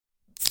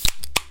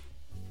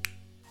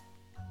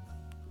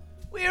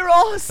You're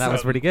awesome. That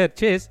was really good.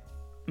 Cheers.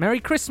 Merry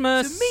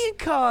Christmas. To me and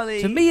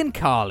Carly. To me and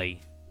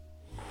Carly.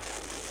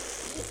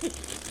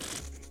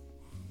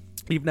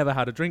 You've never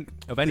had a drink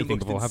of anything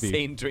before, have you?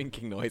 Insane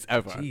drinking noise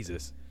ever.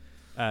 Jesus.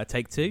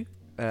 Take two.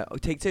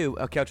 Take two.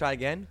 Okay, I'll try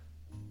again.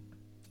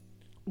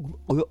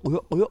 Are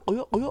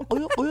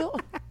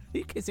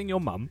you kissing your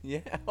mum?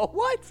 Yeah. Oh,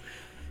 what?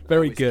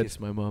 Very I good. Kiss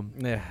my mum.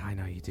 Yeah, I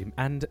know you do.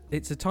 And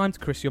it's a time to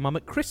kiss your mum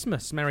at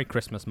Christmas. Merry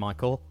Christmas,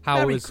 Michael. How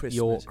Merry was Christmas.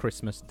 your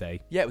Christmas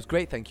day? Yeah, it was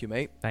great. Thank you,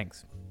 mate.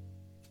 Thanks.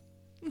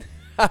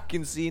 I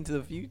can see into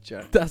the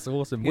future. That's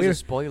awesome. Here's a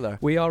spoiler.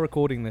 We are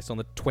recording this on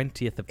the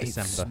 20th of It's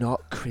December.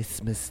 not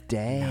Christmas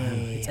Day.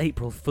 No, it's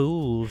April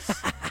Fool's.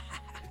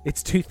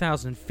 It's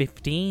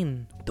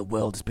 2015. The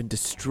world has been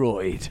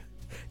destroyed. Do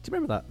you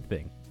remember that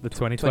thing? The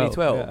 2012.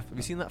 2012. Yeah. Have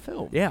you seen that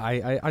film? Yeah,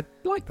 I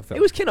like the film.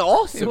 It was kind of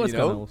awesome, It was you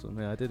kind know? of awesome.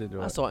 Yeah, I did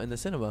enjoy I it. saw it in the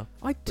cinema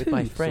I with too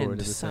my saw it friend in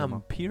the Sam cinema.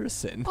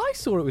 Pearson. I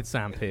saw it with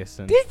Sam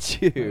Pearson. Did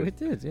you? Oh, it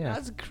did, yeah.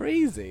 That's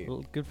crazy. A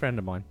good friend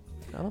of mine.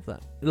 I love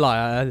that.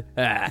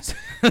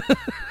 I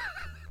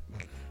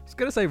was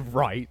going to say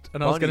right,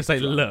 and I was going to say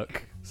drunk.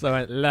 look. So I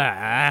went,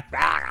 la.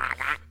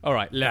 All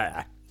right,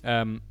 la.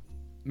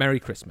 Merry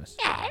Christmas.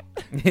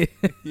 Yeah.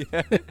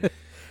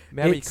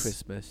 Merry It's-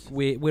 Christmas.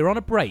 We're on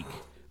a break.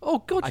 Oh,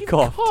 God, I you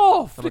coughed.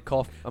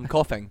 coughed. I'm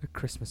coughing, A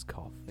Christmas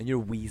cough. and you're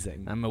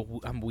wheezing. I'm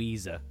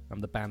Weezer. I'm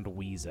the band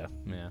Weezer.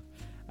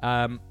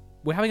 Yeah.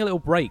 We're having a little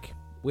break.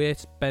 We're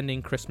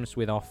spending Christmas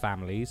with our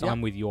families. Yep.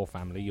 I'm with your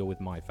family. You're with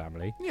my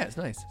family. Yeah, it's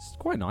nice. It's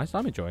quite nice.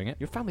 I'm enjoying it.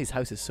 Your family's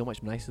house is so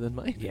much nicer than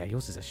mine. Yeah,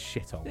 yours is a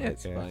shithole. Yeah,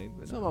 it's fine.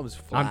 It's my mum's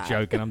flat. I'm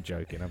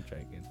joking.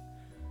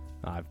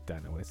 I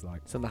don't know what it's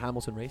like. It's on the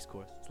Hamilton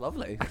Racecourse. It's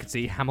lovely. I can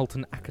see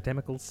Hamilton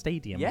Academical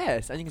Stadium.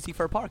 Yes, and you can see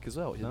Fir Park as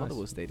well, which is Nice. another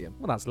little stadium.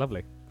 Well, that's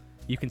lovely.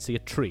 You can see a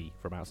tree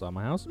from outside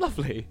my house.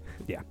 Lovely.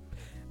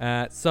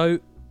 So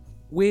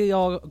we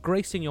are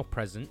gracing your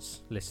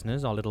presence,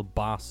 listeners, our little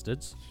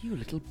bastards. You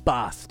little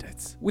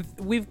bastards.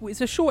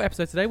 It's a short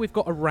episode today. We've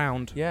got a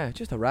round. Yeah,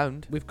 just a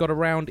round. We've got a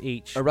round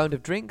each. A round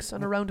of drinks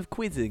and a round of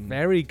quizzing.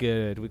 Very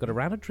good. We've got a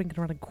round of drinking and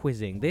a round of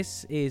quizzing.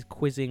 This is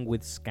Quizzing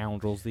with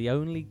Scoundrels, the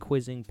only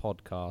quizzing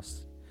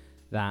podcast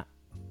that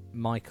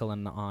Michael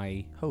and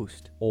I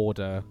Host.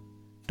 order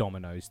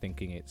Domino's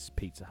thinking it's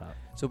Pizza Hut.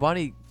 So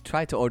Barney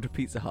tried to order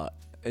Pizza Hut,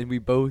 and we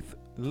both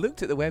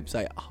looked at the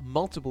website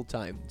multiple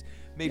times,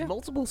 made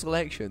multiple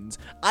selections.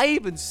 I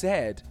even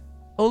said,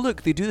 "Oh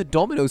look, they do the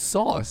Domino's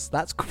sauce.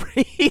 That's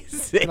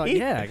crazy." Like,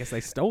 yeah, I guess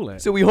they stole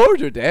it. So we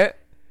ordered it,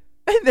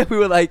 and then we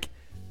were like,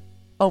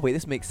 "Oh wait,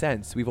 this makes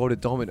sense. We've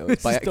ordered Domino's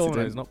This by is accident."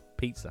 Domino's, not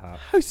Pizza Hut.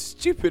 How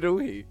stupid are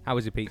we? How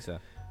was your pizza?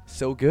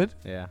 So good.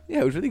 Yeah,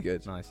 Yeah, it was really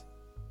good. nice.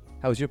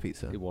 How was your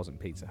pizza? It wasn't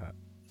Pizza Hut.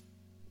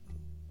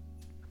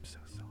 I'm so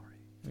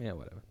sorry. Yeah,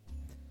 whatever.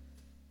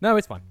 No,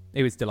 it's fine.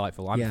 It was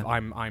delightful. Yeah.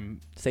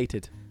 I'm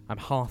Sated.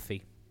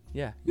 hearthy.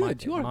 Yeah, My-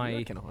 you are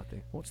my- kind of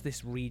hearty. What's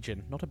this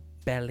region? Not a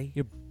belly.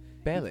 Your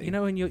belly. You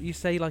know when you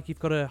say like you've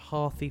got a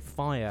hearthy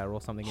fire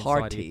or something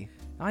inside you.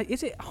 Hearty.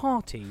 Is it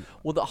hearty?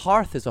 Well, the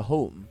hearth is a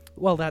home.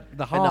 Well, the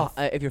And hearth.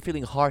 if you're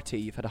feeling hearty,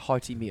 you've had a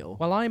hearty meal.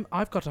 Well,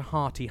 I've got a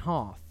hearty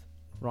hearth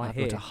right I've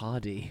here. got a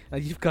hardy.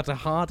 You've got a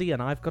hardy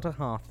and I've got a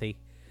hearthy.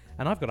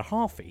 And I've got a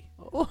halfy.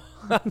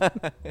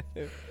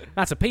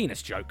 That's a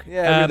penis joke.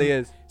 Yeah, it really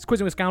is. It's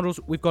Quizzing with Scoundrels.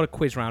 We've got a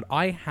quiz round.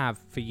 I have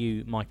for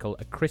you, Michael,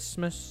 a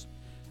Christmas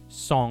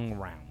song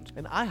round.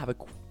 And I have a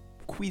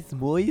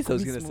Quizmas, I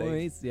was going to say.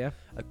 Quizmas, yeah.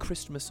 A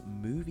Christmas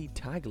movie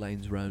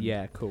taglines round.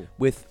 Yeah, cool.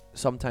 With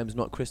sometimes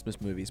not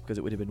Christmas movies, because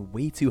it would have been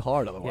way too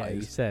hard Yeah, you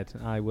otherwise. said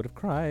I would have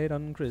cried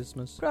on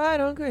Christmas. Cried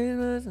on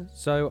Christmas.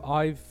 So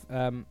I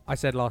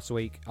said last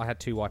week I had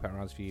two wipeout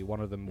rounds for you.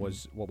 One of them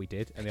was what we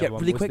did, and the Yeah, other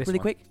one really was quick, this really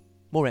one. quick.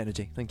 More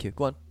energy. Thank you.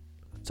 Go on.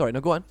 Sorry,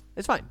 no, go on.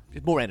 It's fine.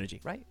 It's more energy,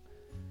 right?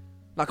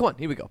 Now, come on.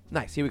 Here we go.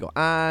 Nice. Here we go.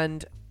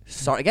 And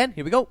start again.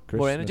 Here we go.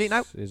 More energy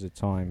now. Is a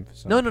time for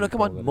some No. Come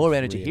people on. that More is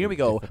energy. really Here we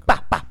go. difficult.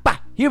 Bah, bah, bah.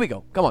 Here we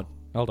go. Come on.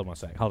 Hold on one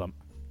sec. Hold on.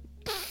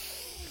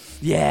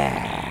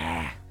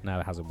 Yeah. No,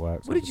 it hasn't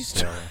worked. What did you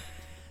start?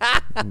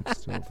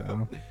 It's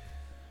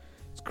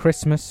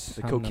Christmas.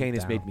 The and cocaine I'm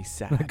has down. made me The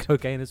sad.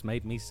 cocaine has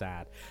made me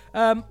sad.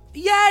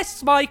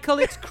 Yes, Michael,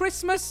 it's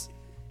Christmas.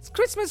 It's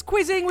Christmas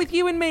quizzing with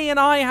you and me, and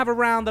I have a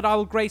round that I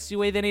will grace you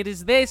with, and it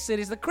is this. It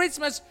is the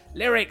Christmas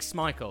lyrics,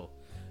 Michael.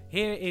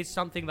 Here is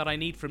something that I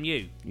need from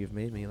you. You've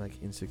made me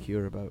like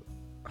insecure about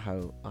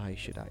how I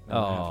should act.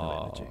 Now I have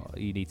no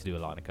energy. You need to do a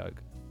line of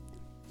coke.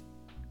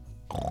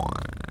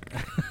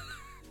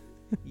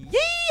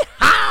 Yeehaw!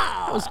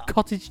 That was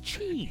cottage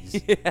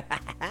cheese.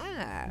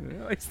 Yeah.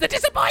 It's the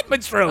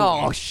disappointments room.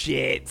 Oh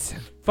shit!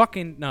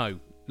 Fucking no.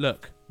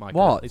 Look, Michael.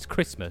 What? It's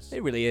Christmas.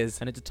 It really is.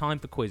 And it's a time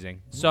for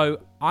quizzing. So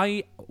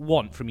I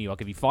want from you, I'll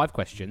give you 5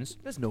 questions,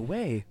 There's no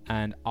way.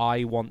 and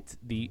I want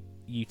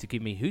you to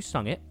give me who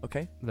sung it,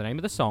 Okay. the name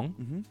of the song,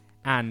 Mm-hmm.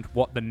 and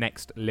what the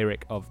next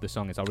lyric of the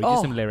song is. I'll read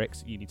you some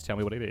lyrics. You need to tell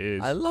me what it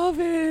is. I love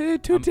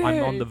it today.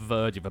 I'm on the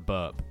verge of a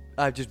burp.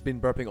 I've just been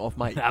burping off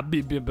mic.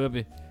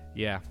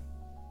 Yeah.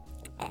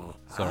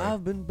 Sorry.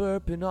 I've been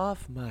burping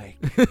off mic.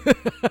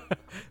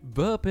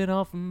 Burping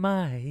off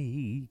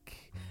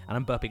mic. And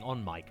I'm burping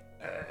on mic.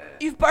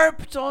 You've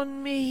burped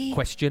on me.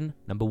 Question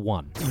number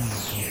 1.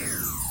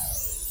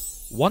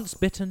 Once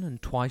bitten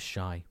and twice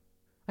shy.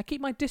 I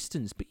keep my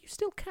distance, but you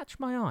still catch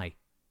my eye.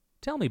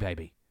 Tell me,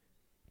 baby,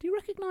 do you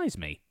recognise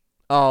me?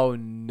 Oh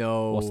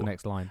no! What's the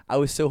next line? I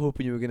was so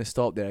hoping you were gonna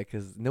stop there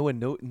because no one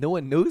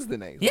knows the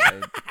next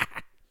line.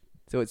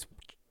 So it's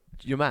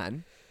your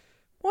man.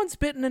 Once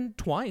bitten and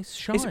twice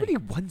shy. Is it really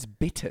once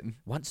bitten?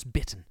 Once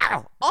bitten.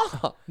 Ow!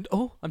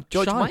 Oh, I'm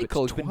George shy, but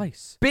Michael's it's been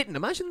twice. bitten.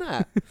 Imagine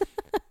that.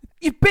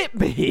 You bit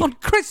me On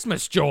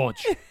Christmas,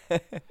 George.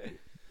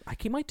 I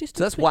keep my distance.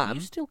 So that's but Wham.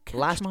 You still catch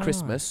Last my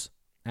Christmas.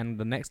 eye. And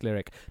the next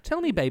lyric.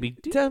 Tell me, baby.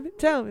 Tell me,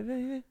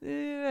 baby. Do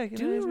you recognize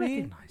Do you me?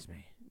 recognise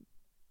me?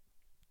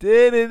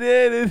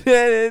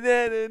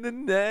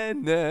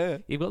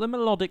 You've got the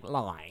melodic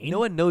line. No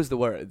one knows the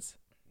words.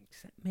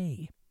 Except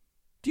me.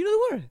 Do you know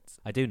the words?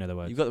 I do know the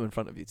words. You've got them in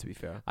front of you, to be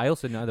fair. I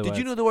also know the words. Did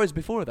you know the words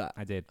before that?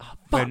 I did. Oh,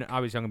 When fuck. I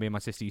was younger, me and my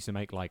sister used to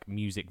make like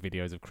music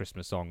videos of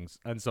Christmas songs,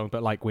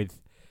 but like with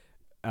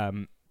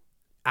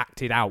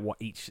acted out what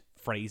each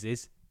phrase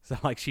is. So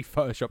like she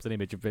photoshopped an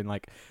image of being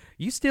like,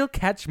 "You still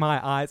catch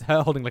my eyes."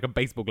 Her holding like a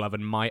baseball glove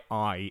and my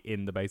eye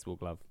in the baseball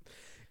glove.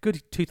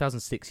 Good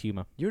 2006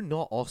 humor. You're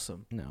not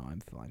awesome. No, I'm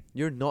fine.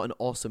 You're not an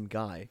awesome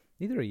guy.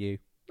 Neither are you.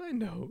 I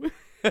know.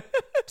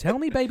 Tell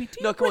me, baby. Do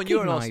you No, come on.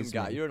 You're an awesome recognise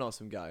guy. me? You're an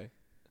awesome guy.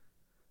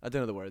 I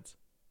don't know the words.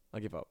 I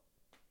give up.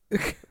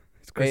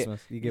 It's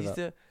Christmas. You give up.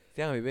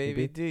 Tell me,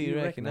 baby, Baby, do you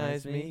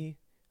recognize me?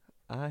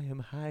 I am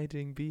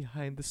hiding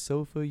behind the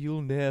sofa.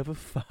 You'll never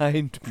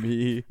find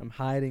me. I'm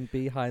hiding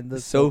behind the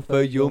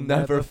sofa. You'll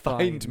never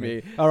find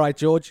me. All right,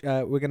 George.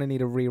 We're gonna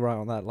need a rewrite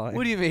on that line.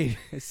 What do you mean?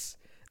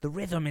 The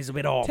rhythm is a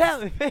bit off.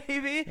 Tell me,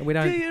 baby, We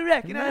don't do you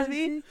recognize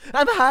me?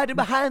 I'm hiding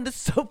behind the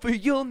sofa.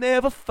 You'll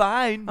never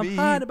find me. I'm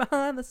hiding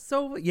behind the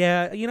sofa.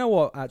 Yeah, you know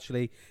what?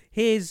 Actually,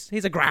 here's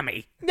a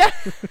Grammy.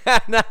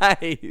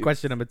 Nice.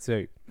 Question number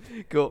 2.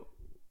 Go.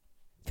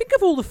 Think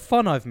of all the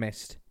fun I've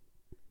missed.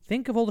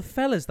 Think of all the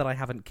fellas that I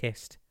haven't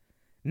kissed.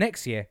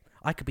 Next year,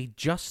 I could be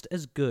just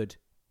as good.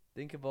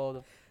 Think of all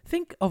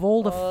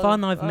the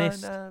fun I've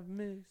missed. I've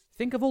missed.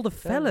 Think of all the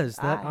fellas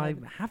that I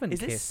haven't Is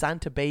kissed. this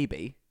Santa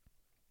Baby?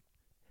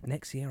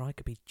 Next year, I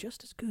could be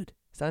just as good.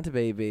 Santa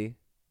Baby.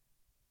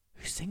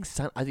 Who sings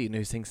Santa? I don't even know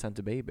who sings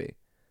Santa Baby.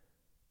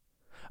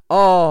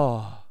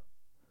 Oh.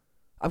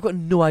 I've got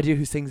no idea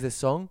who sings this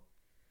song.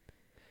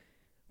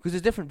 Because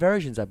there's different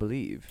versions, I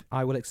believe.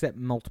 I will accept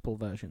multiple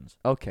versions.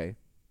 Okay.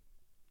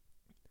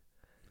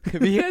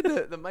 Have you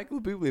heard the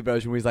Michael Bublé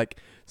version where he's like,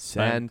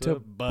 Santa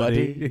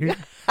buddy?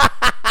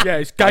 Yeah,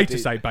 it's gay to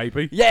say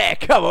baby. Yeah,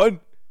 come on.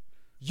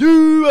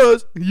 You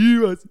us.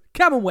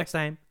 Come on, West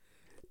Ham.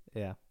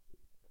 Yeah.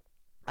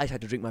 I just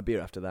had to drink my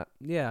beer after that.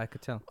 Yeah, I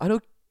could tell. I know.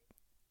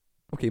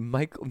 Okay, is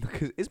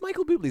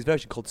Michael Bublé's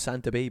version called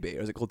Santa Baby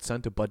or is it called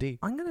Santa Buddy?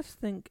 I'm going to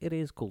think it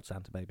is called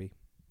Santa Baby.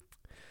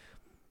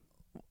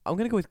 I'm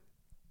going to go with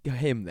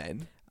him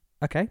then.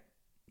 Okay.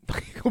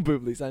 Michael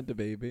Bublé, Santa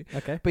Baby.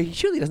 Okay. But he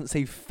surely doesn't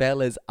say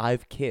fellas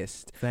I've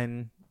kissed.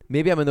 Then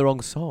Maybe I'm in the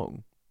wrong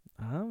song.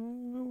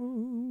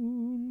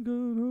 I'm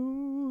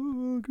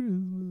gonna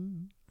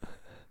Christmas.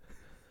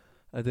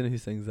 I don't know who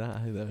sings that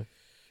either.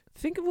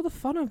 Think of all the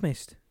fun I've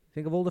missed.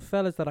 Think of all the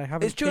fellas that I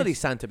haven't It's surely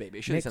kissed. Santa Baby.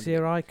 It's surely Next Santa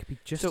year Baby. I could be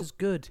just So- as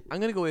good. I'm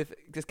going to go with,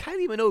 does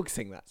Kylie Minogue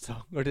sing that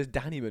song? Or does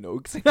Danny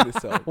Minogue sing the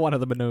song? One of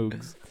the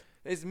Minogues.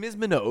 It's Ms.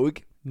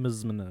 Minogue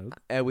Ms. Minogue.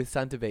 with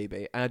Santa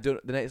Baby. And the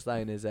next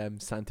line is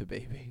Santa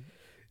Baby.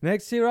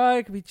 Next year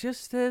I could be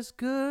just as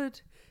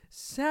good.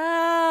 Santa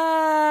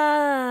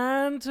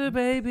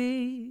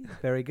Baby.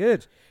 Very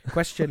good.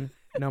 Question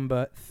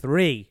number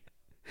 3.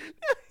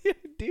 You're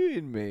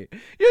doing me.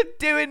 You're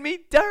doing me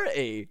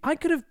dirty. I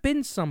could have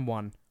been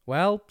someone.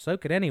 Well, so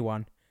could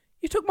anyone.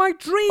 You took my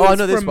dreams Oh, I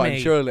know this from one, me.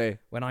 surely.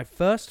 When I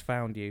first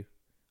found you,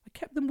 I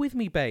kept them with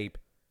me, babe.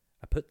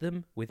 I put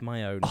them with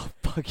my own. Oh,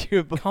 fuck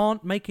you.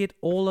 Can't make it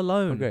all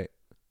alone. Oh, great.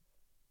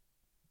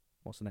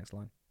 What's the next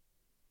line?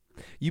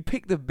 You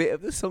pick the bit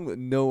of the song that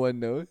no one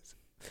knows.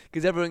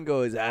 Because everyone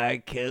goes, I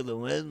killed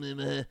them with me,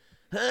 man.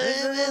 I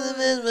killed them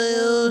with my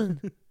own.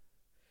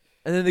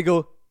 And then they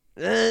go,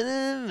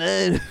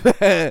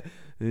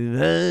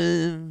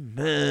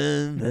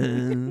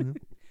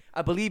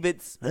 I believe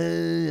it's, Okay.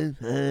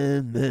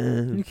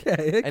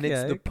 and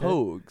it's the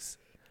Pogues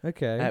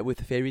Okay.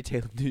 with Fairy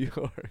Tale of New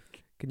York.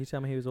 Can you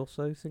tell me who was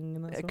also singing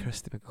in that song?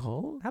 Kirsty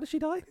McCall. How did she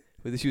die?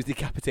 Whether she was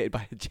decapitated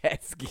by a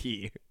jet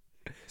ski.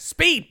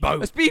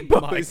 Speedboat. A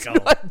speedboat, Michael.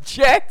 not a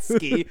jet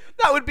ski.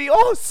 That would be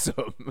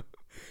awesome.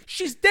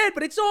 She's dead,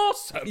 but it's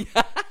awesome.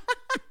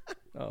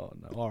 Oh,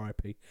 no.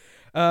 R.I.P.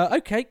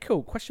 Okay,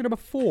 cool. Question number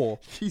 4.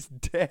 She's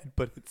dead,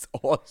 but it's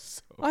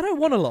awesome. I don't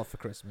want a lot for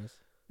Christmas.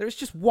 There is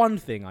just one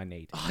thing I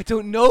need. Oh, I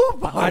don't know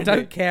about I don't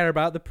it. care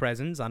about the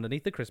presents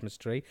underneath the Christmas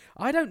tree.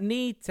 I don't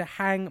need to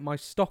hang my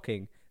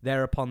stocking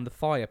there upon the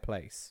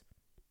fireplace.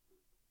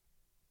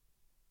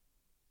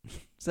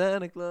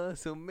 Santa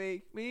Claus will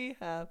make me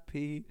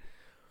happy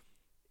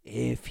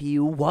if he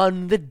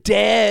won the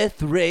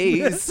death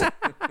race.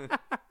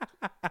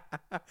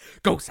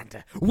 Go,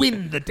 Santa.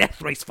 Win the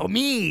death race for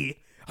me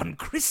on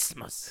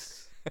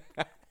Christmas.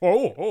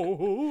 Ho, ho,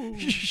 ho.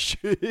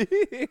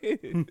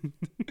 Shit.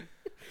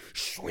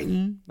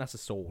 Swing. That's a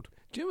sword.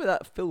 Do you remember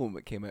that film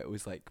that came out? It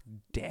was like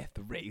Death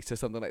Race or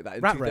something like that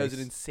in Rat Race.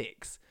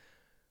 2006.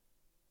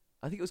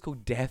 I think it was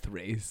called Death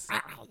Race.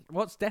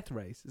 What's Death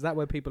Race? Is that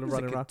where people It are was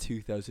running like a around?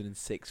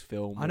 2006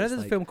 film. I know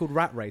there's a film called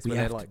Rat Race We where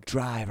they're have like, to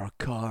drive our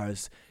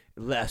cars.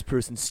 Last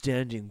person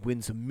standing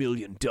wins $1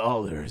 million.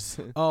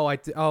 oh, I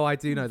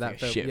do know that Like a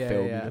film. shit Yeah,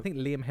 film, yeah. you know? I think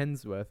Liam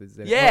Hemsworth is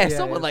in it. Yeah, Oh,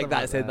 someone like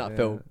that is in that yeah,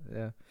 film.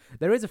 Yeah,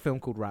 there is a film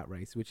called Rat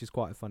Race, which is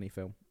quite a funny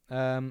film.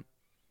 I'm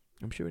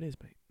sure it is,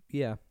 mate.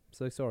 Yeah.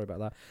 So sorry about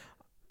that.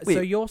 Wait,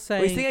 so you're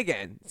saying? Wait, sing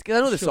again. 'Cause I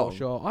know the sure, song.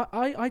 Sure.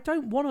 I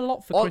don't want a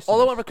lot for All, Christmas. all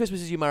I want for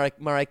Christmas is you, Mariah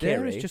Carey.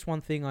 There is just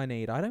one thing I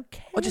need. I don't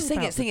care. Oh, just sing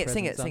about it, sing the it,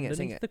 sing it, presents sing it,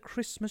 sing underneath it. the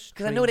Christmas tree.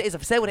 Because I know what it is.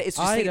 I've said what it is.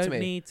 Just I sing it don't to me.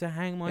 need to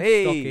hang my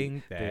Hey,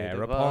 stocking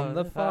there upon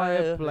the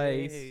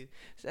fireplace.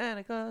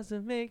 Santa Claus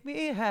will make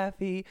me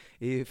happy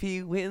if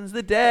he wins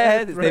the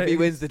death race. If he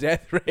wins the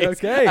death race.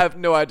 Okay. I have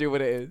no idea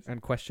what it is.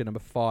 And question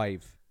number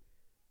 5.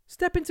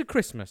 Step into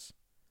Christmas.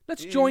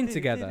 Let's join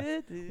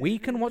together. We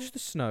can watch the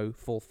snow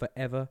fall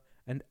forever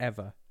and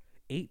ever.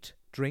 Eat,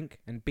 drink,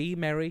 and be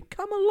merry.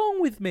 Come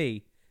along with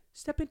me.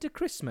 Step into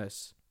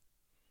Christmas.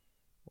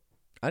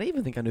 I don't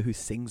even think I know who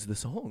sings the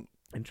song.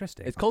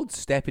 Interesting. It's called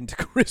Step Into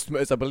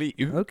Christmas, I believe.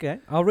 Okay,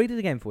 I'll read it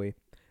again for you.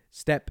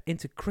 Step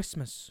into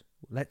Christmas.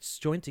 Let's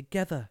join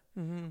together.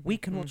 We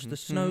can watch the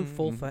snow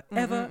fall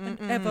forever and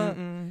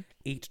ever.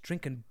 Eat,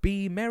 drink, and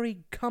be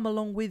merry. Come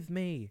along with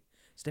me.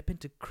 Step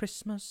into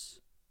Christmas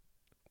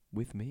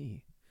With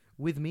me.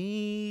 with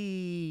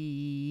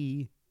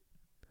me.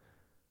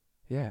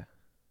 Yeah.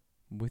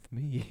 With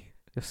me.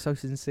 You're so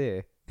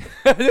sincere.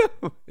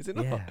 Is it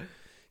not? Yeah.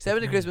 Step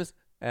Into No. Christmas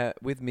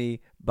with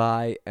me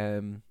by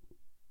I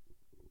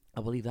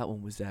believe that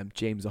one was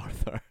James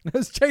Arthur.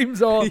 That's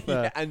James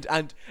Arthur.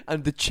 Yeah,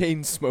 and the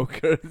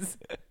Chainsmokers.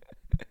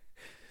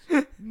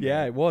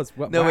 Yeah, it was.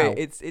 No, wow. wait,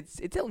 it's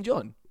Elton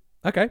John.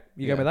 Okay,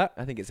 you go with that,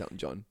 I think it's Elton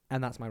John.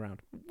 and that's my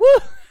round. Woo!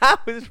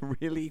 That was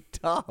really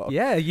tough.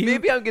 Yeah, you.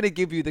 Maybe I'm gonna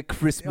give you the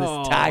Christmas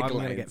I'm gonna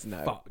taglines get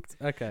now. fucked.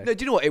 Okay. No, do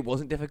you know what? It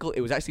wasn't difficult.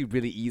 It was actually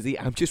really easy.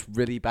 I'm just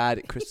really bad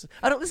at Christmas.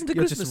 I don't listen to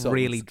You're Christmas just songs.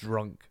 really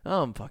drunk.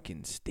 I'm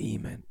fucking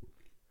steaming.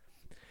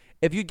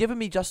 If you'd given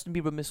me Justin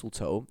Bieber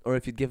Mistletoe, or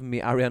if you'd given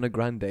me Ariana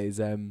Grande's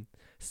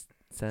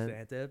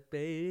Santa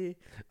Bay,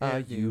 Are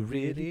you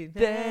really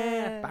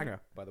there?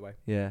 Banger, by the way.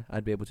 Yeah,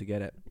 I'd be able to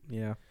get it.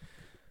 Yeah.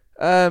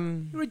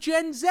 You're a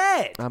Gen Z.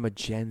 I'm a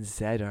Gen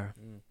Zer.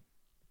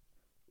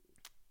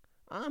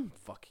 I'm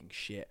fucking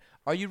shit.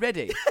 Are you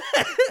ready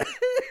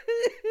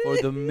for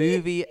the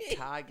movie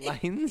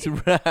taglines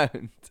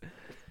round?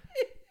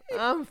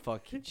 I'm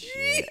fucking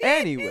shit.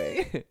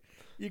 Anyway,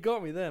 You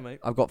got me there, mate.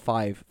 I've got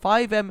 5.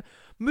 5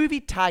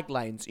 movie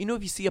taglines. You know,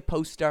 if you see a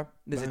poster,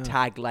 there's a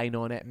tagline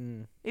on it.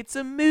 It's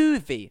a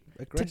movie.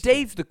 Aggressive.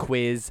 Today's the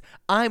quiz.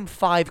 I'm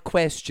 5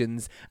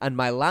 questions, and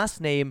my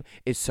last name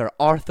is Sir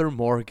Arthur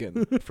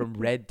Morgan from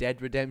Red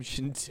Dead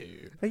Redemption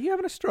 2. Are you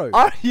having a stroke?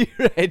 Are you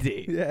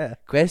ready? Yeah.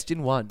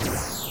 Question 1.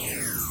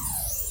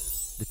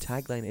 The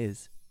tagline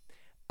is,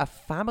 a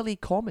family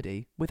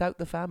comedy without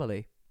the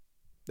family.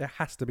 There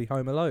has to be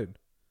Home Alone.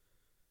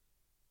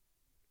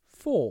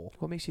 4.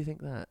 What makes you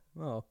think that?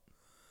 Oh.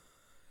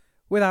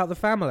 Without the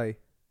family.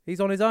 He's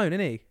on his own, isn't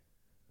he?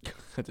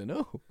 I don't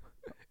know.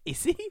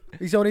 Is he?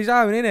 He's on his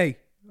own, isn't he?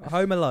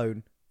 Home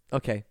Alone.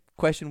 Okay.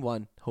 Question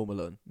 1, Home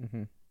Alone.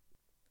 Mm-hmm.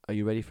 Are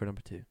you ready for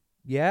number 2?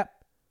 Yep.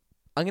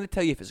 I'm going to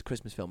tell you if it's a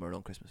Christmas film or a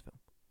non-Christmas film.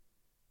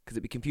 Because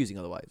it'd be confusing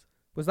otherwise.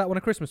 Was that one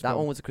a Christmas film? That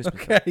one was a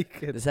Christmas film. Okay,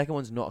 good. The second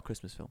one's not a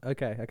Christmas film.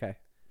 Okay.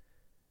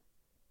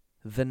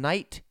 The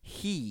night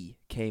he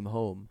came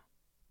home.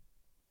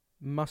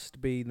 Must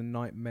be The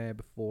Nightmare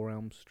Before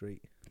Elm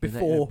Street. The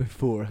Nightmare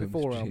Before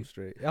Elm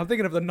Street. I'm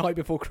thinking of The Night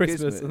Before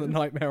Christmas and The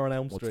Nightmare on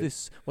Elm What's Street.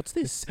 this? What's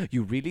this?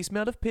 You really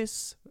smell of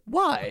piss.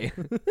 Why?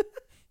 You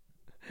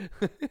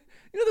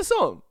know the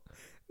song?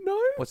 No.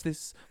 What's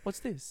this?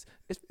 What's this?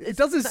 It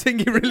doesn't sing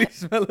You Really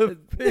Smell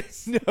of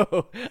Piss.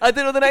 No. I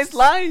don't know the next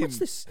line. What's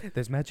this?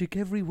 There's magic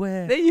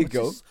everywhere. There you What's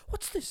go. this?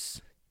 What's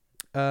this?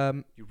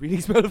 You really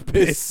smell of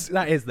piss.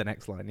 That is the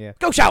next line, yeah.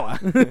 Go shower.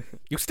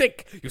 You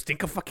stink. You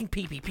stink of fucking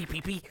pee.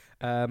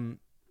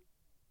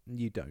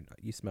 You don't.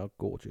 You smell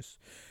gorgeous.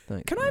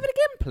 Thanks, Can I man. have it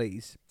again,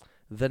 please?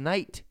 The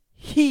night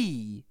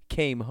he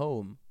came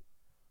home.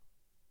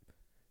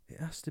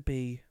 It has to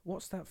be...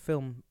 What's that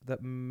film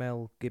that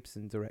Mel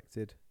Gibson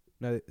directed?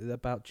 No,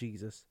 about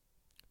Jesus.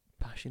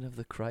 Passion of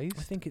the Christ?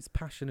 I think it's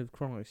Passion of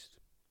Christ.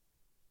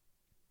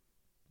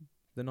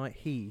 The night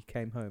he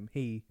came home.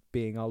 He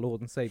being our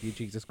Lord and Saviour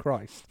Jesus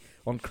Christ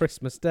on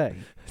Christmas Day.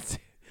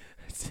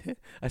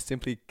 I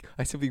simply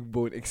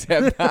won't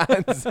accept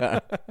that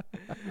answer.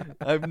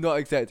 I'm not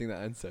accepting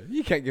that answer.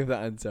 You can't give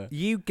that answer.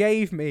 You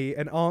gave me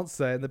an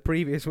answer in the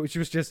previous, which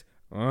was just...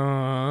 Tell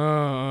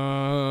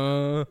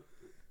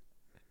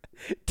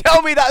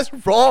me that's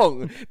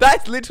wrong.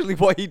 That's literally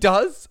what he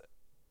does.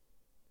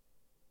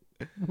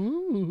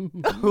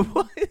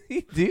 What are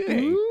you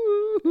doing?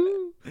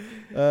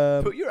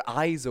 Put your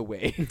eyes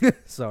away.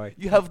 Sorry.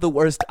 You have the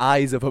worst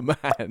eyes of a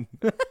man.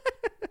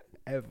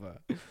 ever.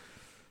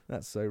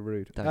 That's so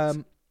rude.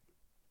 Thanks.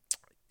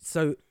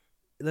 So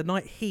the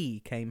night he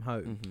came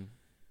home, Mm-hmm.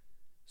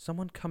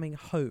 someone coming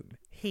home.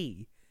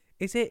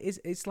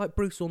 It's like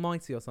Bruce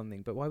Almighty or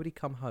something, but why would he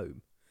come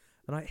home?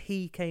 The night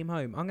he came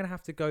home. I'm gonna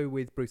have to go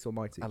with Bruce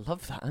Almighty. I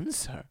love that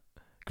answer.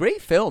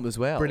 Great film as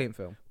well. Brilliant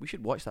film. We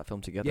should watch that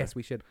film together. Yes,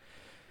 we should.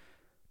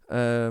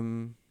 Are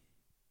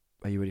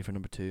you ready for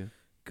number 2?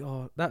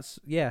 God, are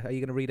you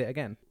gonna read it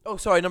again? Oh,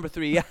 sorry, number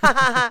 3.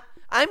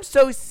 I'm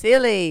so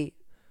silly.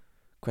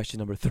 Question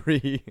number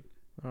 3.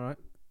 All right.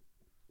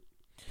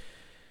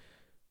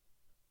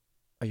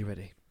 Are you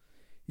ready?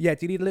 Yeah.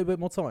 Do you need a little bit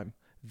more time?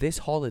 This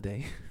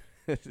holiday.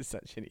 This is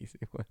such an easy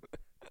one.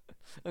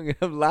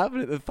 I'm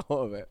laughing at the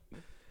thought of it.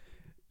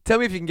 Tell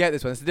me if you can get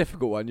this one. It's a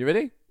difficult one. You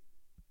ready?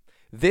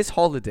 This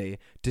holiday,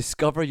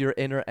 discover your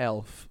inner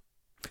elf.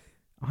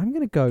 I'm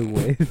gonna go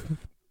with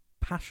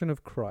Passion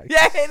of Christ.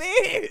 Yeah,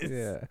 it is.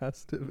 Yeah, it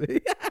has to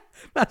be.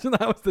 Imagine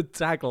that was the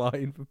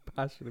tagline for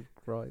Passion of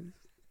Christ.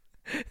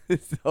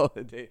 This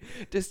holiday,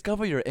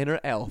 discover your inner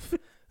elf.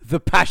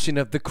 The Passion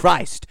of the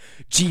Christ.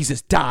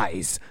 Jesus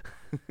dies.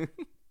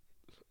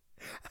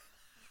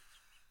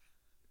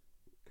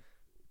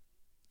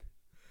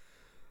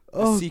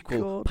 The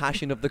sequel, God.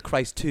 Passion of the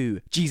Christ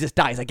 2. Jesus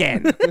dies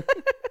again. It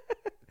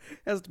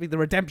has to be the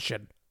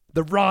redemption,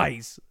 the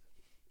rise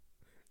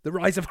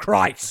of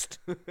Christ.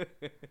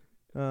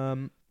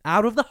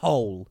 Out of the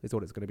hole is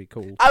what it's going to be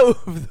called. Out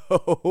of the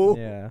hole.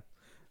 Yeah.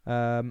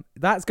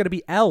 That's going to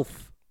be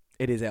Elf.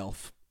 It is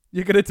elf.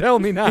 You're going to tell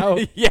me now?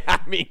 Yeah, I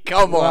mean,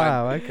 come on.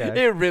 Wow,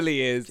 okay. It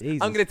really is. Jesus.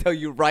 I'm going to tell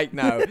you right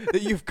now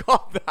that you've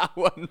got that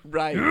one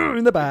right.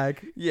 In the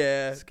bag.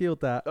 Yeah.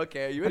 Skilled that.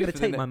 Okay, are you I'm ready going for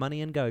to take my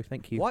money and go.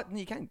 Thank you. What?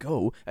 You can't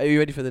go. Are you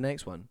ready for the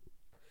next one?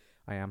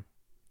 I am.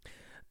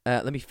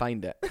 Let me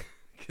find it.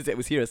 Because it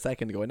was here a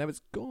second ago and now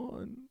it's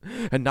gone.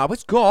 And now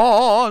it's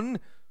gone.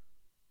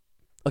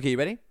 Okay, you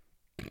ready?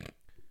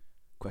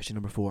 Question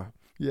number 4.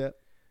 Yeah.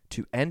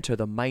 To enter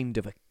the mind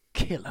of a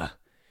killer,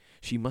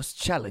 she must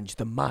challenge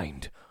the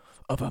mind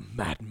of a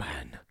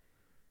madman.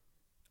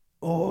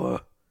 Oh.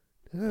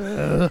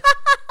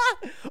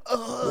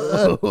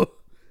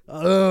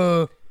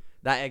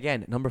 That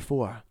again, number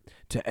 4.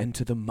 To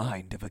enter the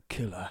mind of a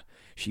killer,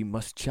 she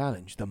must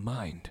challenge the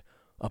mind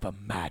of a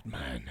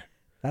madman.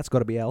 That's got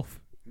to be Elf.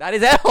 That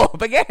is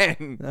elf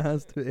again. That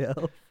has to be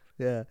Elf.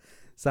 Yeah.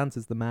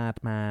 Santa's the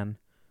madman.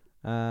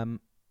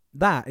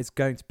 That is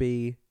going to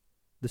be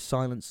The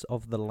Silence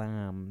of the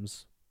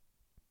Lambs.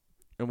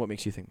 And what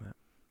makes you think that?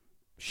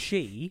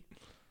 She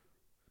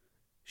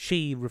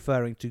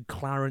referring to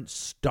Clarence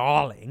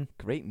Starling.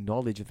 Great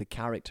knowledge of the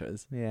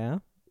characters. Yeah.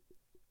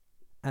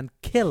 And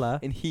killer.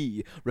 And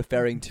he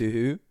referring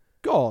to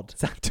God.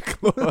 Santa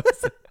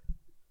Claus.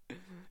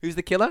 Who's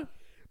the killer?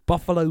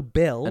 Buffalo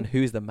Bill. And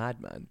who's the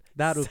madman?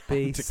 That would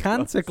be Santa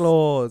Santa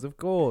Claus, of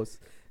course.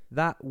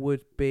 That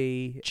would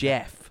be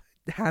Jeff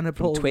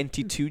Hannibal. from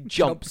 22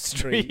 Jump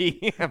Street.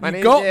 You My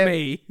name's got Jeff.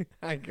 me.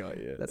 I got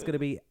you. That's going to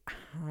be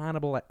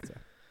Hannibal Lecter.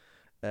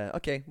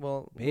 Okay,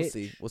 well, we'll Bitch.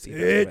 see. We'll see.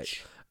 If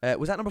that's right.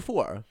 Was that number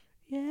 4?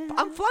 Yeah. But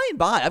I'm flying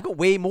by. I've got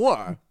way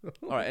more.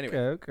 All right, anyway.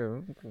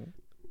 Okay.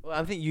 Well,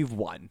 I think you've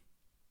won.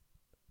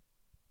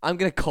 I'm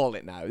going to call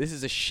it now. This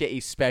is a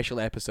shitty special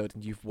episode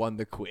and you've won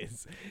the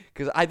quiz.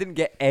 Because I didn't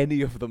get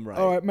any of them right.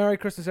 All right, Merry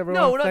Christmas,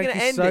 everyone. No, we're not Thank gonna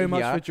you end so it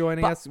much here, for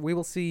joining but- us. We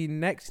will see you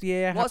next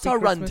year. What's Happy our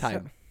Christmas.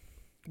 runtime?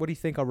 What do you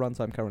think our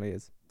runtime currently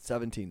is?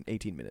 17,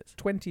 18 minutes.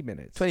 20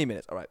 minutes. 20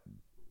 minutes. All right.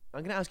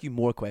 I'm going to ask you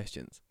more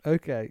questions.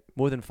 Okay.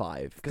 More than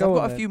 5. Because Go I've got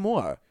on a then. few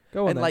more.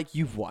 Go on And then. like,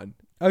 you've won.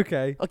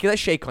 Okay. Okay,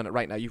 let's shake on it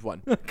right now. You've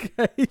won.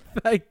 Okay,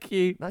 thank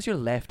you. That's your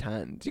left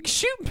hand. You can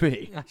shoot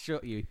me. I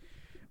shot you.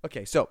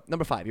 Okay, so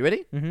number 5. You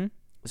ready? Mm-hmm.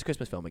 It's a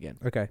Christmas film again.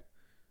 Okay.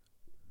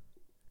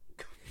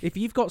 If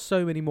you've got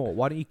so many more,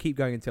 why don't you keep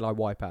going until I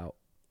wipe out?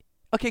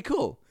 Okay,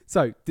 cool.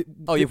 So.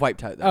 Oh, you've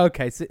wiped out then.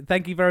 Okay, so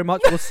thank you very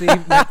much. We'll see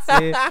you next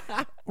year.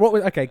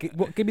 Okay,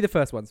 give me the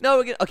first ones. No,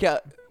 we're gonna, okay.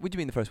 What do you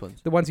mean the first ones?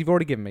 The ones you've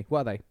already given me. What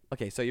are they?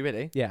 Okay, so you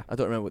ready? Yeah. I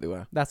don't remember what they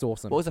were. That's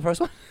awesome. What was the first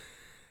one?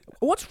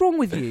 What's wrong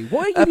with you?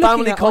 What are you A looking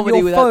family at comedy on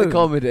your without phone? the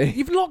comedy.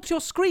 You've locked your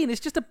screen. It's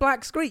just a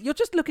black screen. You're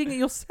just looking at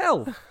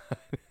yourself.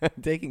 I'm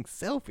taking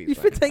selfies.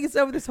 You've been taking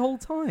selfies this whole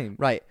time.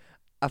 Right.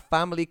 A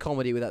family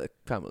comedy without the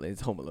family.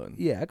 It's Home Alone.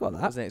 Yeah, I got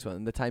What that. was the next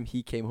one? The time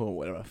he came home.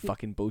 Whatever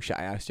fucking bullshit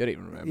I asked you. I don't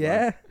even remember.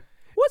 Yeah.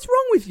 What's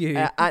wrong with you?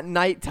 At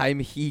night time,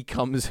 he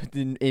comes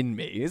in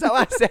me. Is that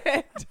what I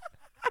said?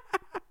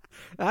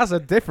 That's a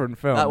different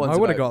film. That one's I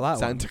would have about got that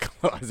Santa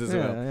Claus as one.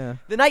 well. Yeah,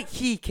 The night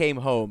he came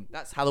home.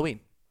 That's Halloween.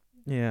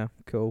 yeah.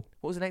 Cool.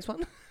 What was the next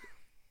one?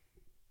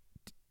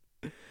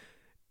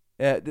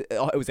 It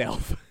was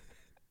Elf.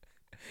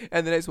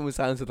 And the next one was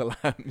Silence of the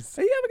Lambs.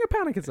 Are you having a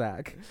panic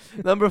attack?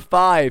 Number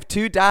 5.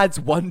 2 dads,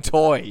 1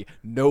 toy.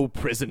 No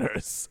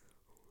prisoners.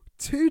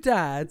 2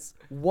 dads,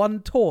 1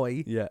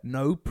 toy, Yeah.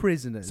 no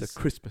prisoners. It's a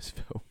Christmas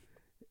film.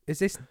 Is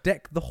this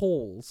Deck the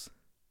Halls?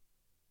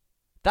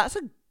 That's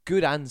a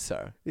good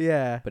answer,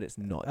 Yeah. but it's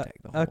not Deck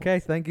the Halls. Okay,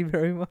 thank you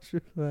very much for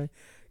playing.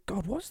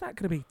 God, what's that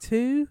going to be?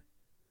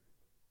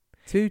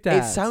 2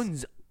 dads. It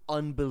sounds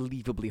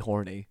unbelievably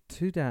horny.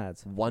 2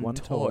 dads, One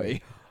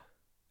toy.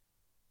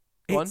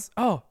 It's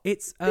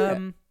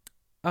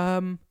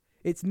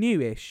it's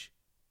newish.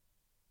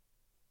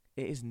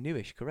 It is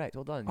newish, correct.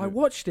 Well done. I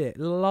watched it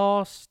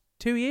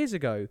 2 years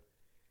ago.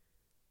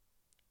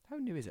 How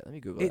new is it? Let me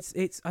Google it.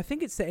 It's I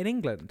think it's set in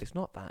England. It's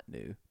not that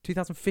new.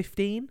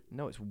 2015?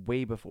 No, it's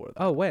way before that.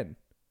 Oh, when?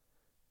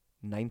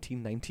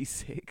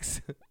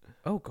 1996.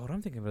 Oh god,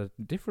 I'm thinking of a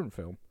different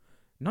film.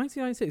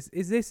 1996.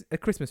 Is this a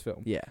Christmas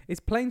film? Yeah. Is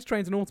Planes,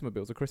 Trains and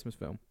Automobiles a Christmas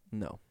film?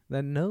 No.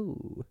 Then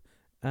no.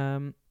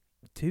 2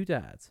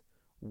 dads,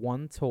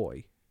 1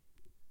 toy.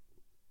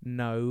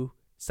 No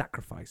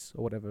sacrifice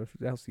or whatever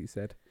else you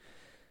said.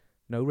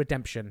 No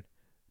redemption.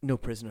 No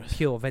prisoners.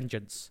 Pure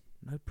vengeance.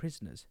 No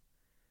prisoners.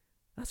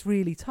 That's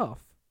really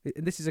tough.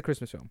 This is a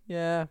Christmas film.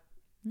 Yeah.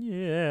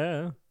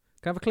 Yeah.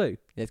 Can I have a clue?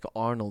 Yeah, it's got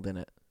Arnold in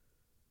it.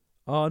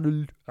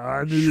 Arnold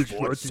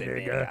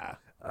Schwarzenegger.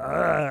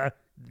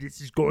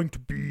 This is going to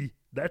be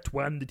that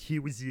one that he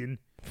was in.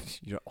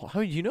 How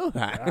do you know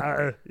that?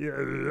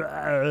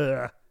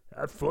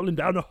 I've fallen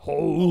down a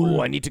hole.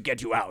 Oh, I need to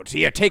get you out.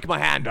 Here, take my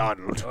hand,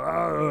 Arnold.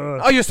 Ah,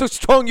 Oh, you're so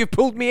strong, you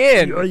pulled me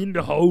in. you're in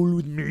the hole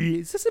with me.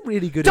 Is this a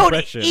really good Don't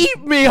impression?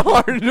 eat me,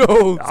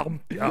 Arnold.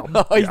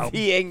 Oh, he's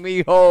eating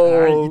me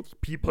whole.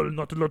 People,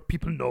 not a lot of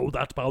people know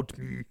that about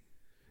me.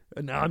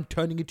 And now I'm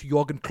turning into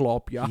Jürgen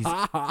Klopp. Yeah.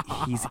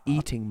 He's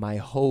eating my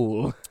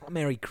whole.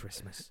 Merry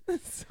Christmas.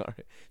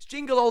 Sorry. It's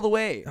Jingle All the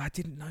Way. I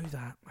didn't know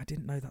that. I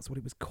didn't know that's what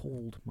it was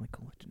called,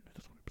 Michael. I didn't know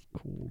that's what it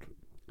was called. All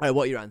right,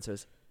 what are your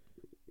answers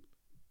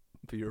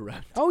for your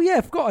round? Oh, yeah.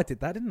 I forgot I did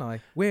that, didn't I?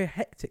 We're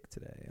hectic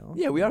today, aren't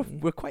Yeah, we are. we?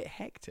 We're quite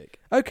hectic.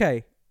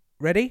 Okay.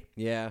 Ready?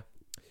 Yeah.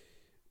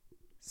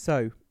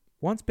 So,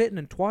 once bitten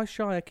and twice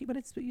shy. I keep on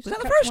it. Was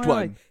that the first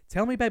one?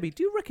 Tell me, baby,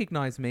 do you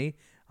recognize me?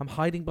 I'm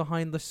hiding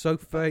behind the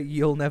sofa.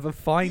 You'll never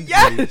find me.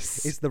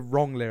 Yes! Is the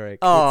wrong lyric.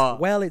 Oh.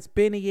 It's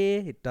been a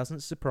year. It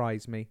doesn't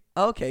surprise me.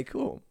 Okay,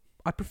 cool.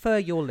 I prefer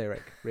your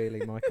lyric,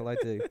 really, Michael. I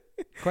do.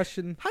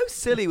 Question. How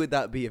silly would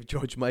that be if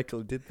George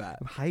Michael did that?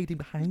 I'm hiding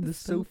behind the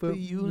sofa.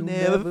 You'll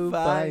never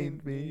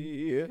find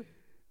me.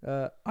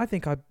 I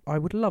think I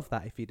would love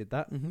that if he did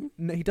that. Mm-hmm.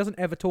 No, he doesn't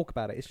ever talk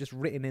about it. It's just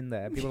written in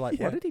there. People are like,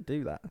 Yeah. why did he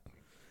do that?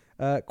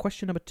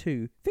 Question number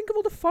 2. Think of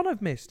all the fun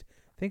I've missed.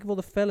 Think of all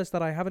the fellas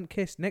that I haven't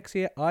kissed. Next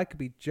year, I could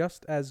be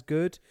just as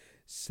good.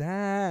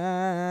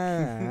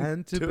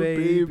 Santa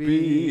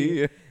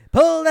baby.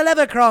 Pull the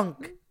lever,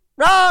 Kronk.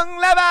 Wrong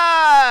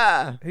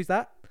lever! Who's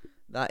that?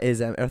 That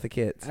is Eartha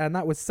Kitt. And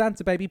that was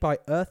Santa Baby by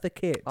Eartha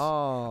Kitt.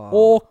 Oh.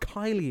 Or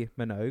Kylie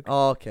Minogue.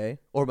 Oh, okay.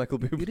 Or Michael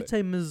Bublé. You did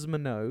say Ms.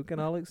 Minogue, and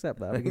I'll accept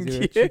that because you're a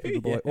Yeah, cheeky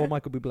little boy. yeah. Or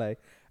Michael Bublé.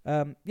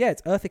 Yeah,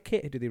 it's Eartha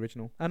Kitt who did the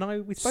original. And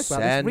we spoke about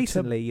Santa this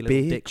recently, you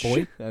little dick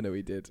bitch. boy. I know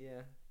we did.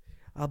 Yeah.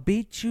 I'll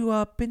beat you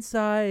up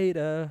inside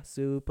a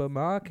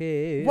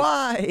supermarket.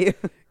 Why?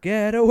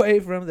 Get away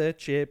from the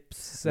chips,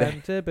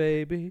 Santa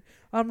Baby.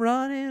 I'm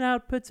running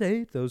out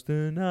potatoes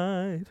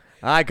tonight.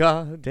 I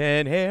got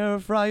an air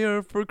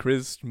fryer for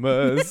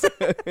Christmas.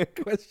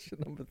 Question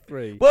number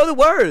 3. What are the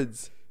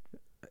words?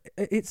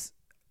 It's...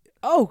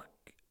 Oh,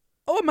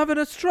 I'm having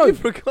a I stroke.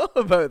 forgot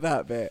about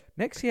that bit.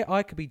 Next year,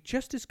 I could be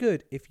just as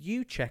good if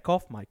you check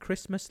off my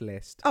Christmas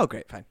list. Oh,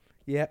 great, fine.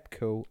 Yep,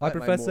 cool. I Like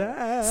prefer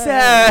my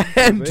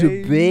Santa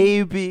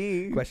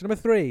baby. Question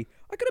number 3.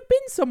 I could have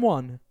been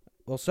someone.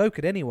 Well, so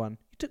could anyone.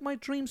 You took my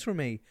dreams from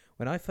me.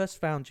 When I first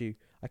found you,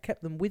 I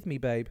kept them with me,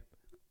 babe.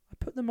 I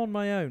put them on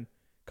my own.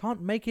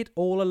 Can't make it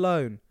all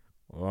alone.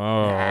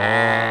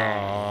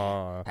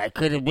 I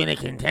could have been a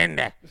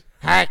contender.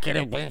 I could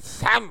have been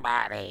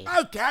somebody.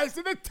 Okay,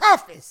 so the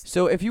toughest.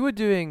 So if you were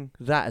doing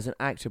that as an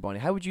actor, Bonnie,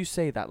 how would you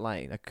say that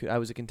line? I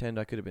was a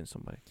contender, I could have been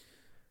somebody.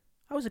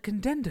 I was a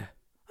contender.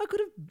 I could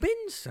have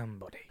been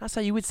somebody. That's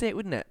how you would say it,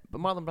 wouldn't it?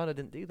 But Marlon Brando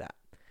didn't do that.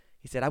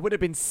 He said, I would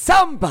have been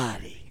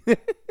somebody.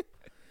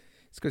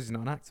 It's because he's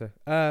not an actor.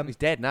 He's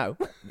dead now.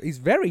 He's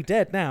very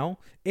dead now.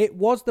 It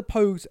was The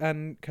Pogues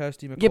and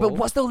Kirsty MacColl. Yeah, but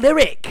what's the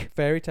lyric?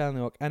 Fairy Tale New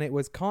York. And it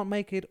was Can't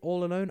Make It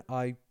All Alone.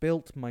 I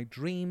built my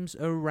dreams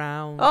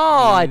around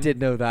Oh, you. I did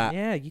know that.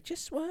 Yeah, you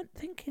just weren't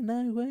thinking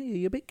that way.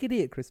 You're a bit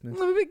giddy at Christmas.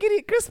 I'm a bit giddy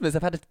at Christmas.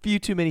 I've had a few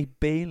too many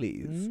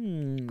Baileys.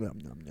 Yum, yum,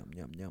 yum,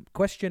 yum, yum.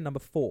 Question number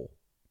 4.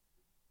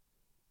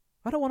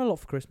 I don't want a lot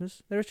for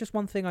Christmas. There is just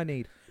one thing I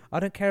need. I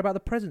don't care about the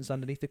presents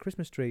underneath the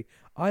Christmas tree.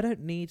 I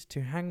don't need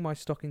to hang my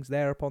stockings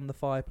there upon the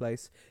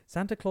fireplace.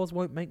 Santa Claus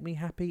won't make me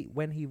happy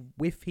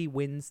if he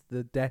wins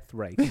the death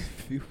race.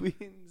 Who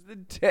wins the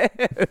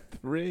death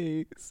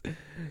race?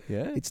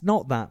 Yeah. It's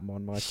not that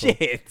one, Michael.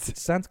 Shit.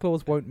 Santa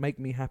Claus won't make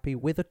me happy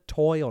with a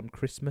toy on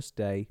Christmas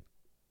Day.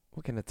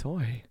 What kind of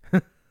toy?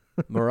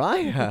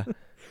 Mariah.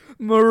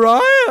 Mariah!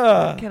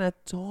 What kind of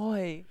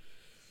toy?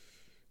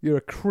 You're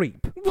a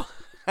creep.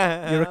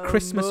 You're a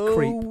Christmas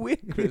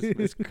creep.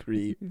 Christmas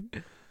creep.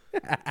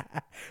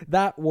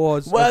 That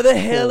was... Why a the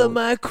hell four. am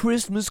I a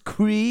Christmas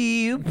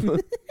creep?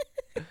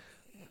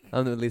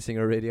 I'm the lead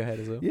singer of Radiohead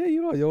as well. Yeah,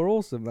 you are. You're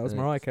awesome. That was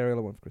Thanks. Mariah Carey all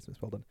I want for Christmas.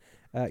 Well done.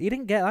 You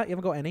didn't get that. You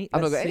haven't got any.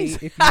 I've not Let's got any. see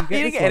if you can get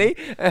You this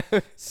didn't get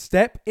any.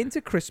 Step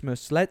into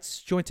Christmas.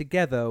 Let's join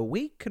together.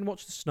 We can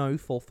watch the snow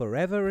fall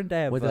forever and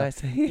ever. What did I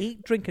say?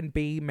 Eat, drink, and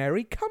be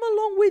merry. Come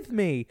along with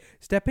me.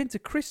 Step into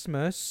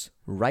Christmas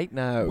Right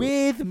now.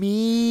 with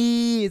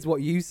me is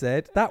what you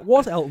said. That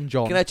was Elton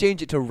John. Can I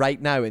change it to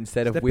right now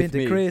instead of Step with into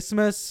me?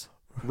 Christmas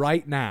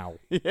right now.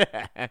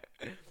 Yeah.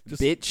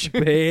 Bitch.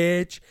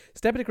 Bitch.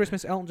 Step into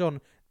Christmas, Elton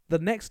John. The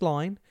next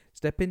line,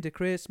 step into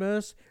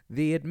Christmas,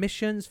 the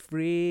admission's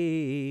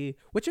free.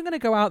 Which I'm going to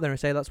go out there and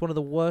say that's one of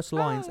the worst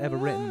lines ever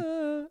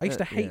written. I used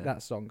to hate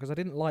that song because I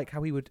didn't like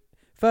how he would...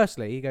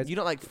 Firstly, he goes... You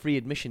don't like free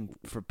admission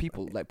for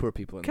people, like poor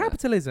people. And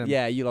capitalism. that.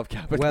 Yeah, you love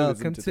capitalism.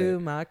 Welcome to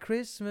my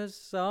Christmas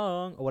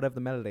song, or whatever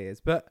the melody is.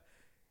 But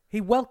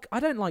I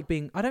don't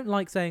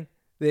like saying,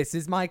 this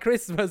is my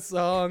Christmas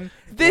song.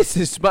 This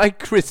is my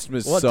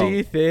Christmas What song. do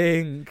you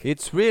think?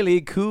 It's really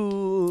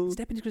cool.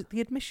 Step into Christmas.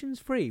 The admission's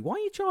free. Why are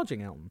you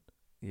charging, Elton?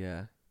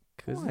 Yeah.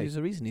 Because Why? there's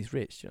a reason he's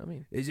rich, do you know what I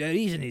mean? Is there a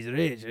reason he's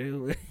rich?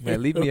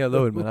 Man, leave me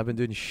alone, man. I've been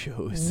doing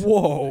shows.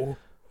 Whoa.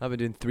 I've been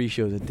doing 3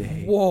 shows a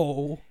day.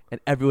 Whoa. And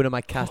everyone in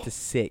my cast is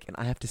sick, and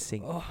I have to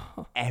sing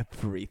Oh,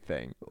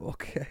 everything.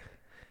 okay.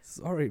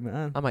 Sorry,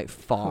 man. I might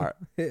fart.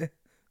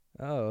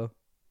 Oh.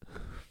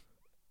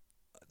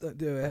 Don't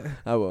do it.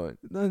 I won't.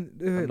 Don't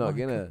do it. I'm not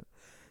Michael. gonna.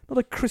 Not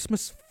a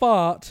Christmas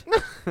fart.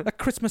 A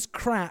Christmas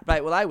crap.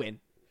 Right, well, I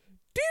win.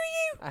 Do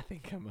you? I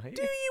think I might.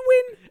 Do you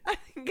win? I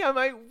think I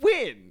might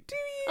win. Do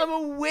you? I'm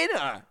a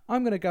winner.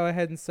 I'm going to go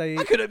ahead and say...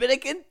 I could have been a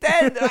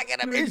contender. I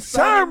could have been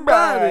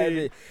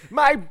Somebody.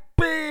 My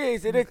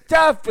bears are the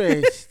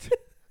toughest.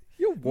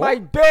 You're My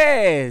what?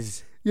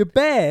 bears. Your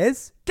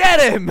bears?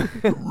 Get him.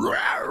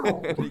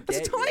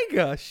 It's a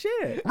tiger.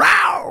 Shit.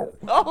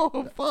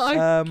 Oh, fuck.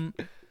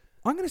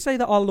 I'm going to say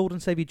that our Lord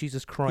and Saviour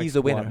Jesus Christ He's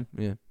a winner. won.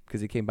 Yeah,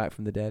 because he came back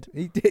from the dead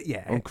He did,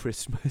 yeah. on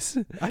Christmas.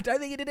 I don't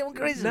think he did it on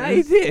Christmas. No,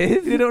 he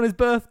did. He did it on his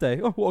birthday.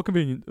 Oh, what a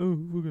convenient. Oh,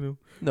 we're going to...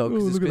 No,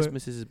 because look at that.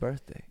 Christmas is his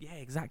birthday. Yeah,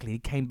 exactly. He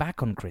came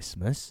back on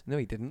Christmas. No,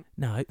 he didn't.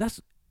 No,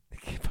 that's... He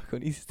came back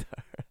on Easter.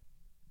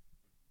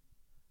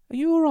 Are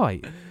you all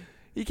right?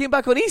 He came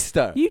back on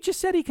Easter. You just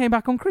said he came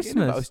back on Christmas.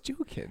 You know, I was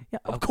joking. Yeah,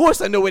 Of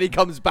course I know when he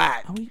comes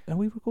back. Are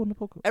we recording the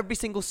podcast? Every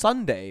single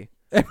Sunday.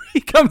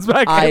 He comes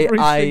back every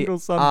single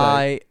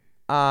Sunday.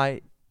 I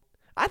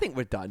think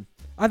we're done.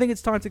 I think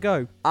it's time to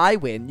go. I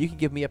win. You can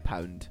give me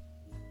 £1.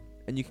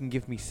 And you can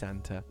give me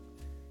Santa.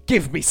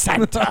 Give me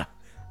Santa.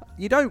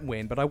 You don't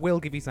win, but I will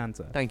give you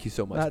Santa. Thank you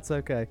so much. That's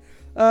okay.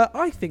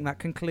 I think that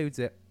concludes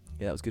it.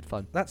 Yeah, that was good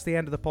fun. That's the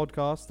end of the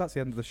podcast. That's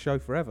the end of the show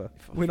forever.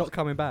 We're not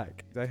coming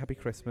back. So happy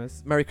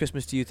Christmas. Merry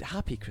Christmas to you.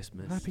 Happy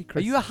Christmas. Happy Are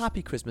you a Christmas.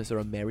 happy Christmas or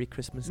a Merry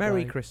Christmas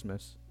Merry guy?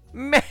 Christmas.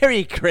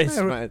 Merry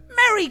Christmas.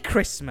 Merry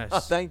Christmas. Oh,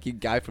 thank you,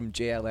 guy from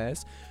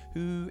JLS,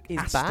 who is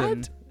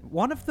Aston. bad.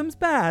 One of them's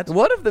bad.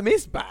 One of them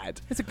is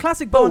bad. It's a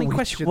classic Barney which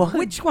question. one?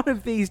 Which one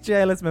of these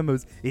JLS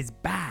members is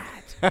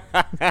bad?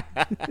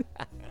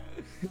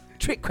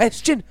 Trick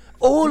question.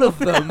 All of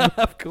them.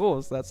 Of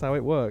course, that's how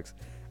it works.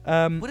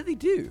 What did they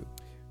do?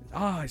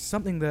 It's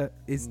something that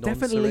is Non-serie?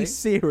 definitely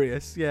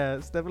serious. Yeah,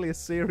 it's definitely a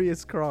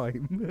serious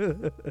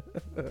crime.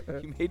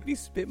 You made me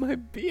spit my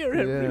beer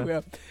Yeah.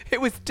 everywhere. It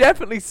was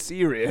definitely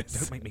serious.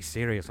 Don't make me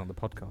serious on the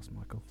podcast,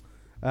 Michael.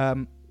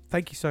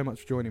 Thank you so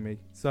much for joining me.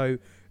 So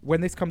when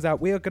this comes out,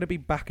 we are going to be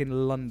back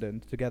in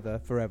London together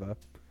forever.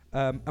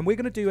 And we're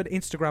going to do an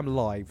Instagram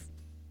live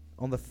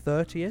on the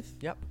 30th.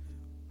 Yep.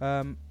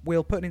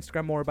 We'll put an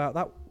Instagram more about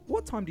that.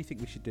 What time do you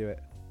think we should do it?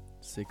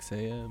 6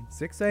 a.m.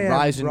 6 a.m.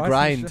 Rise and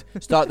grind.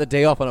 Start the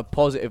day off on a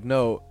positive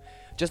note.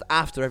 Just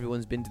after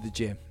everyone's been to the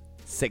gym.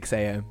 6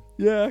 a.m.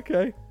 Yeah,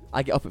 okay.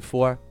 I get up at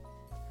 4.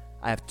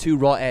 I have 2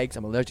 raw eggs.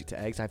 I'm allergic to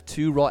eggs. I have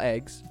 2 raw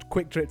eggs.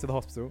 Quick trip to the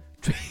hospital.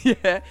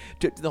 Yeah.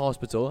 Trip to the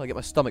hospital. I get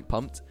my stomach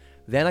pumped.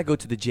 Then I go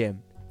to the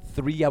gym.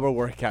 3-hour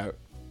workout.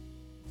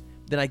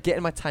 Then I get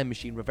in my time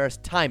machine. Reverse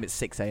time at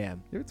 6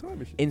 a.m. You have a time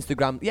machine.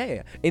 Instagram.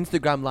 Yeah.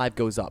 Instagram live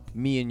goes up.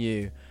 Me and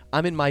you.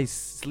 I'm in my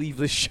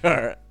sleeveless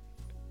shirt.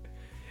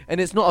 And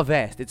it's not a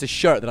vest. It's a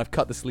shirt that I've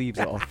cut the sleeves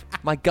off.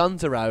 My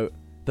guns are out.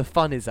 The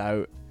fun is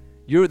out.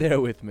 You're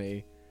there with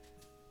me.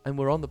 And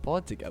we're on the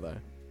pod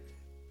together.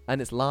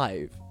 And it's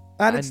live.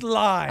 And it's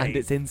live. And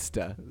it's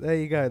Insta. There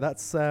you go.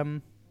 That's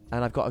And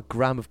I've got a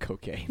gram of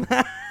cocaine.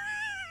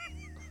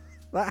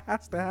 that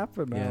has to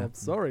happen now. Yeah. I'm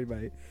sorry,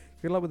 mate.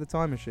 Good luck with the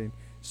time machine.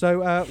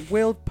 So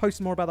we'll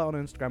post more about that on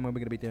Instagram when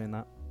we're going to be doing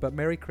that. But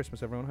Merry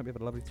Christmas, everyone. Hope you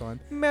have a lovely time.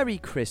 Merry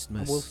And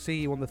Christmas. we'll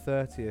see you on the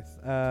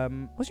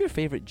 30th. What's your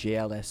favourite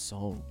JLS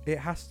song? It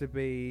has to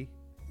be...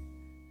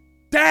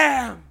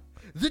 Damn!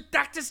 The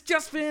doctor's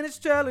just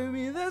finished telling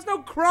me there's no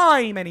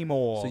crime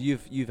anymore. So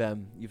you've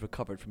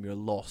recovered from your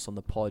loss on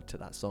the pod to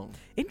that song.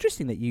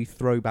 Interesting that you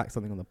throw back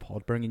something on the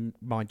pod, bearing in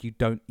mind you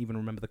don't even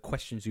remember the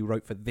questions you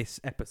wrote for this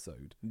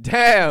episode.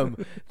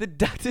 Damn! The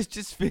doctor's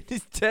just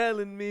finished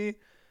telling me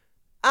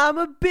I'm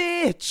a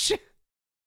bitch.